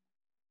you?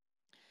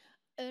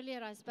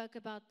 Earlier I spoke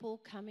about Paul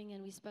coming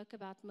and we spoke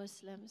about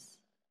Muslims.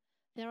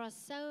 There are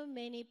so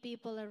many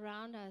people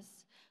around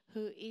us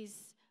who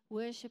is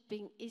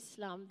worshipping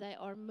Islam. They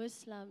are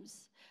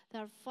Muslims. They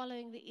are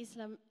following the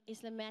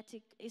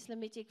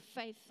Islamic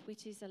faith,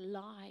 which is a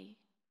lie.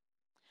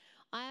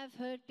 I have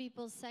heard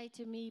people say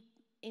to me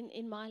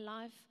in my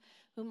life,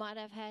 who might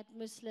have had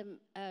Muslim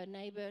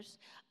neighbors,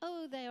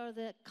 oh, they are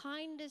the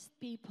kindest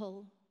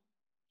people.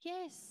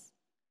 Yes.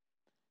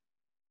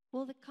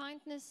 Will the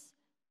kindness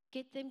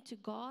get them to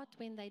God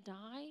when they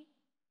die,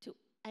 to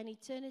an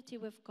eternity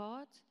with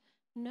God?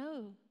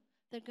 No.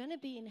 They're going to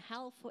be in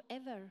hell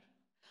forever.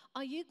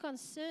 Are you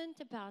concerned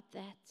about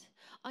that?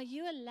 Are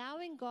you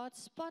allowing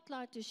God's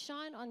spotlight to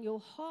shine on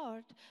your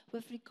heart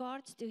with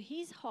regards to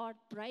His heart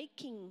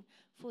breaking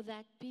for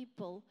that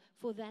people,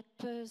 for that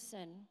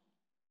person?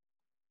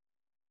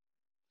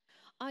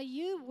 Are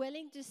you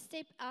willing to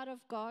step out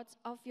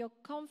of your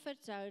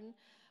comfort zone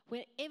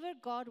wherever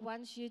God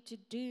wants you to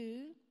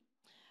do,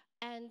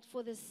 and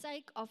for the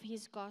sake of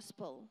His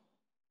gospel?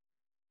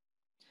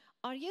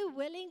 Are you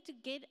willing to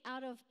get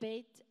out of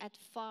bed at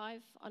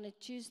 5 on a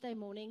Tuesday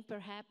morning,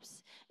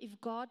 perhaps, if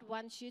God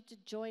wants you to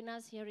join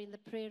us here in the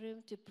prayer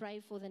room to pray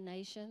for the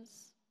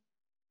nations?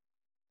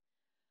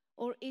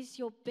 Or is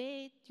your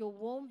bed, your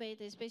warm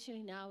bed,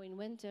 especially now in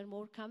winter,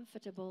 more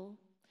comfortable?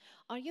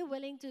 Are you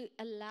willing to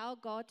allow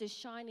God to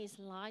shine His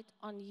light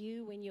on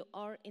you when you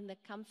are in the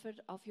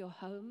comfort of your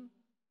home?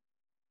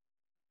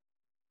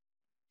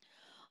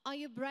 Are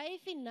you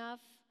brave enough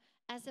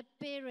as a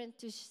parent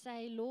to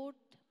say, Lord,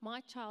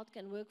 my child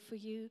can work for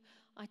you.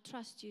 I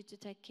trust you to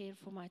take care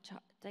of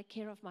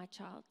my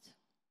child.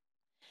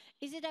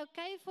 Is it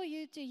okay for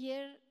you to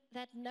hear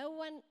that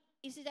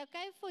is it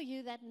okay for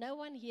you that no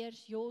one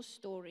hears your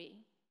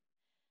story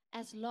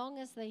as long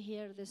as they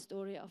hear the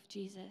story of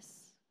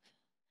Jesus?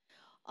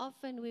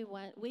 Often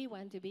we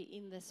want to be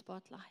in the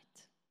spotlight.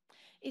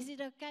 Is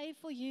it okay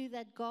for you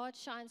that God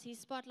shines His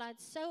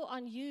spotlight so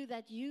on you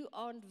that you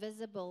aren't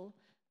visible,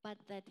 but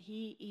that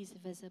He is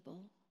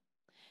visible?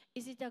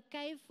 Is it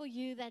okay for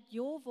you that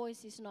your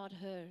voice is not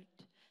heard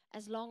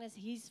as long as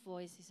His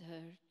voice is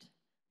heard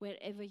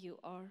wherever you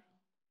are?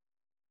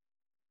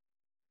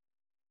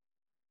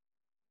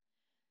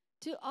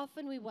 Too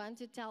often we want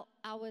to tell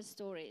our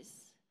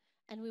stories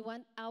and we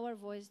want our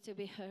voice to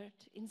be heard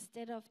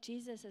instead of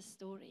Jesus'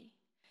 story,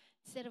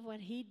 instead of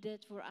what He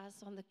did for us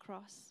on the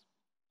cross.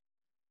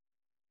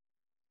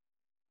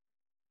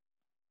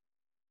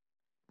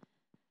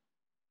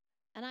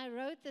 And I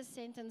wrote this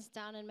sentence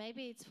down, and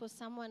maybe it's for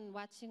someone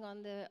watching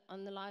on the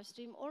live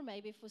stream, or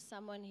maybe for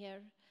someone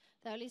here.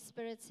 The Holy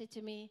Spirit said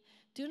to me,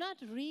 do not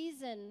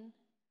reason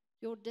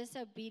your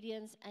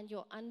disobedience and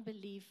your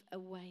unbelief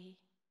away.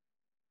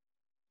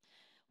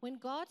 When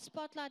God's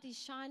spotlight is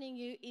shining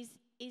you, is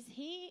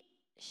He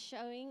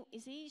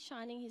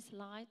shining His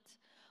light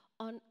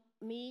on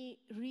me,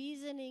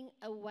 reasoning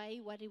away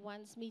what He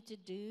wants me to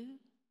do?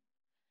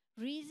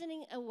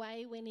 Reasoning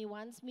away when He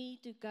wants me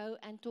to go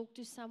and talk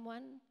to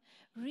someone?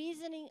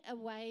 Reasoning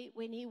away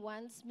when He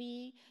wants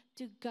me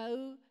to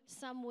go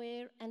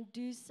somewhere and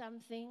do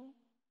something?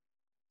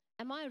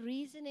 Am I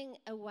reasoning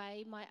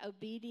away my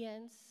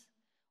obedience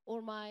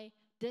or my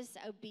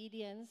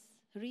disobedience,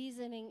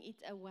 reasoning it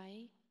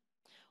away?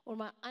 Or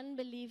my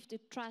unbelief to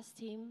trust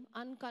Him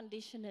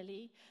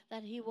unconditionally,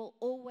 that He will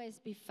always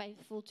be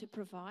faithful to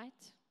provide?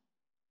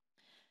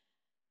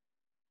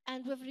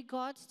 And with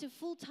regards to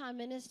full-time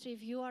ministry,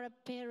 if you are a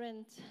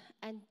parent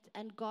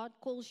and God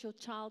calls your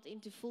child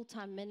into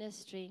full-time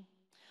ministry,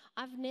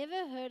 I've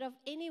never heard of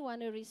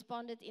anyone who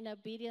responded in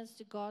obedience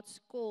to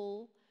God's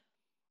call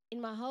in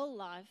my whole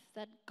life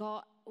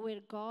where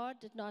God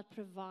did not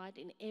provide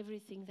in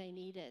everything they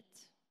needed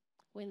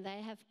when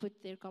they have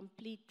put their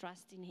complete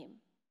trust in Him.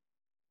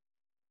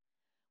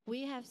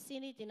 We have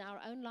seen it in our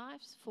own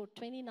lives for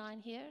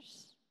 29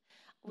 years.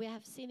 We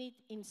have seen it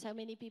in so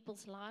many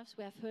people's lives.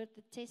 We have heard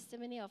the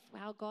testimony of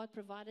how God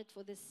provided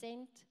for the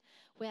sent.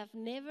 We have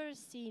never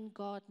seen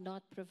God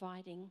not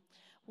providing.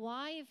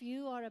 Why, if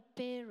you are a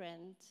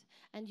parent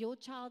and your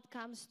child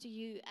comes to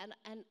you,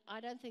 and I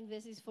don't think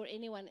this is for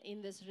anyone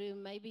in this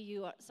room, maybe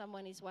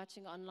someone is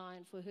watching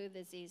online for who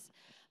this is,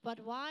 but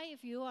why,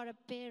 if you are a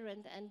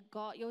parent and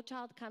your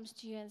child comes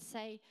to you and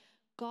say,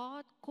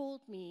 God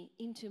called me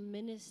into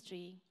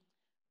ministry,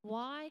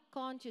 why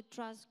can't you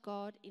trust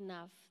God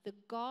enough? The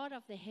God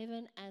of the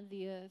heaven and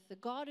the earth, the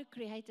God who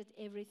created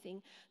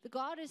everything, the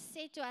God who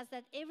said to us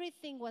that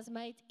everything was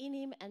made in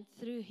Him and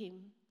through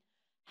Him.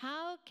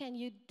 How can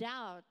you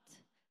doubt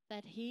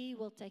that He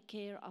will take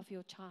care of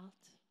your child?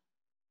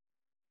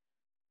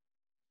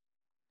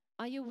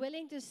 Are you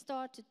willing to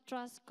start to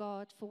trust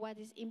God for what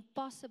is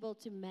impossible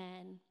to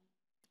man?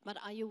 But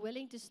are you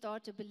willing to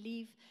start to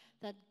believe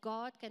that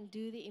God can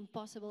do the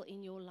impossible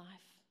in your life?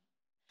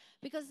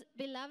 Because,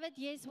 beloved,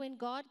 yes, when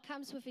God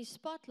comes with His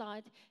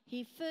spotlight,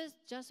 He first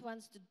just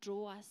wants to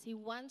draw us. He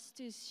wants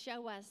to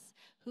show us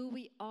who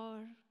we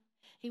are.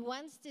 He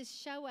wants to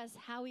show us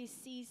how He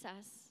sees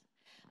us.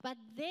 But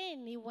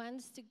then He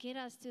wants to get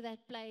us to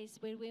that place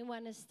where we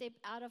want to step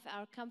out of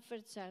our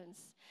comfort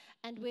zones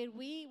and where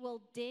we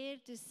will dare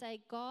to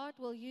say, God,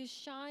 will you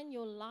shine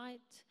your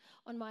light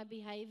on my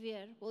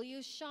behavior? Will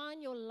you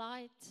shine your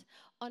light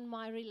on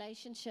my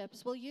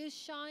relationships? Will you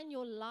shine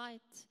your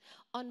light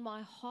on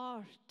my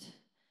heart,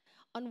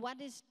 on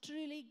what is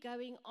truly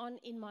going on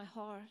in my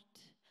heart?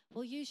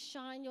 Will you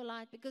shine your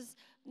light? Because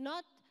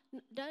not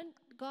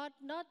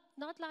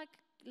like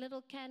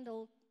little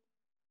candle,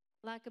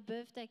 like a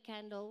birthday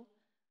candle,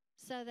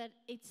 so that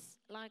it's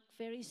like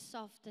very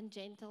soft and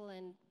gentle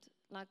and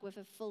like with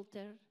a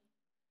filter.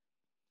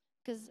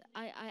 Because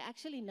I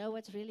actually know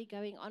what's really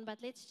going on, but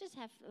let's just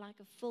have like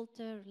a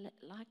filter,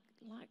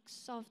 like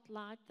soft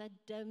light that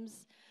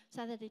dims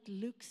so that it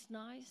looks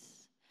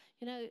nice.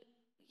 You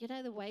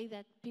know the way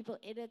that people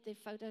edit their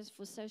photos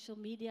for social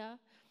media?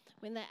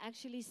 When they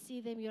actually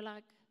see them, you're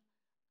like,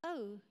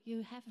 oh,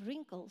 you have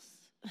wrinkles.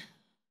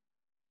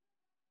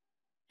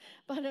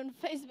 But on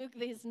Facebook,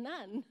 there's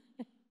none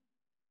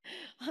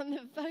on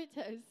the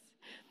photos.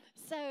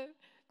 So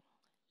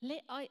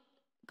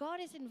God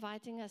is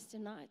inviting us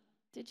tonight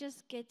to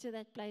just get to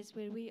that place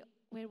where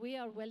we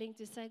are willing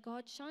to say,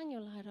 God, shine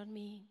your light on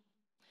me.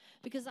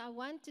 Because I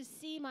want to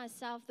see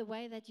myself the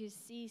way that you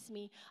sees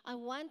me. I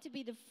want to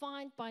be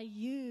defined by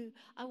you.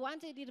 I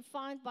want to be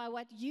defined by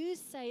what you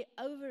say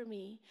over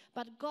me.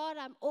 But God,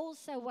 I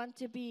also want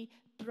to be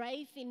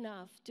brave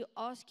enough to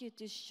ask you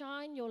to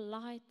shine your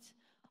light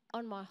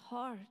on my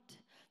heart,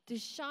 to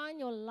shine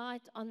your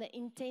light on the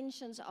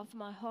intentions of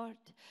my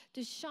heart,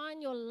 to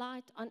shine your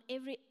light on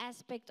every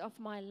aspect of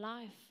my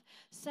life,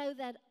 so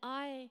that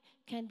I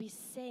can be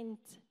sent,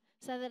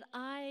 so that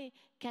I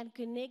can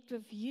connect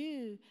with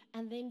you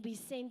and then be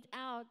sent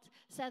out,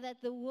 so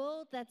that the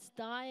world that's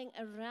dying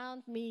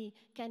around me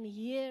can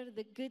hear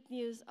the good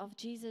news of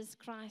Jesus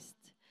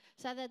Christ,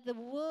 so that the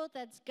world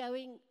that's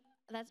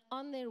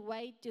on their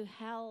way to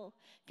hell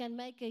can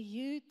make a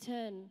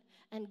U-turn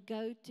and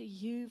go to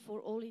you for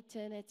all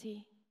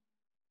eternity.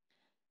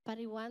 But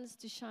He wants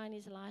to shine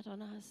His light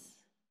on us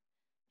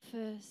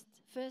first.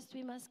 First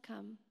we must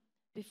come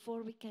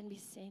before we can be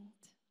sent.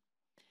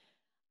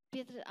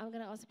 I'm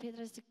going to ask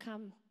Petrus to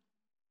come,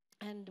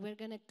 and we're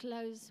going to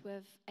close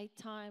with a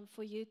time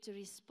for you to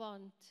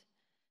respond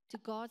to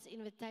God's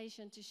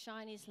invitation to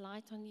shine His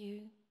light on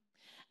you.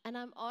 And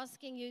I'm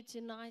asking you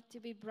tonight to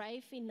be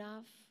brave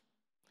enough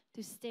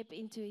to step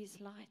into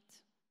His light.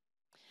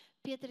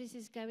 Petrus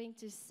is going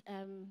to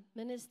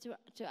minister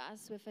to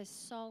us with a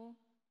song.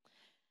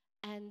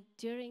 And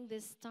during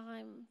this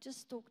time,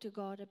 just talk to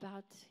God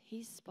about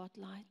His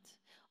spotlight.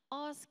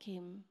 Ask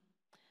Him.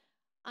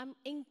 I'm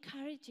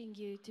encouraging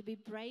you to be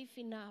brave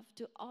enough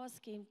to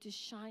ask Him to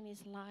shine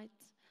His light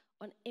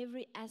on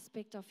every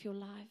aspect of your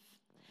life.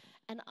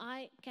 And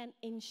I can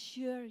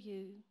ensure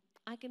you,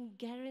 I can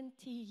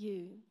guarantee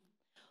you,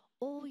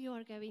 all you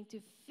are going to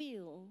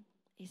feel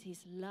is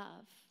His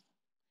love.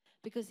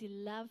 Because He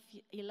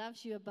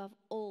loves you above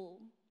all.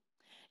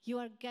 You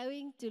are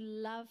going to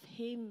love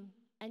Him,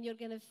 and you're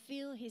going to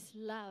feel His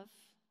love.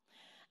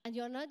 And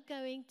you're not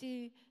going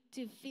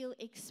to feel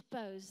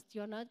exposed.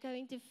 You're not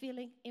going to feel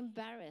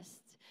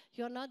embarrassed.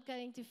 You're not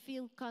going to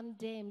feel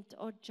condemned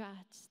or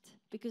judged,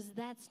 because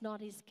that's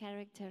not His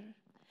character.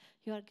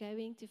 You are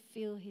going to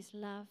feel His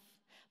love.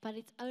 But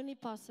it's only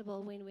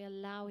possible when we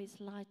allow His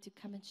light to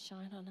come and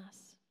shine on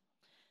us.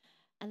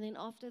 And then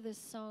after this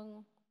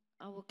song,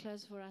 I will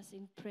close for us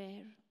in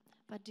prayer.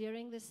 But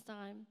during this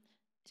time,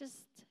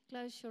 just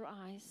close your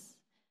eyes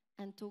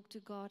and talk to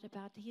God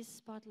about His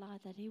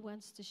spotlight that He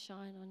wants to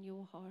shine on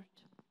your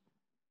heart.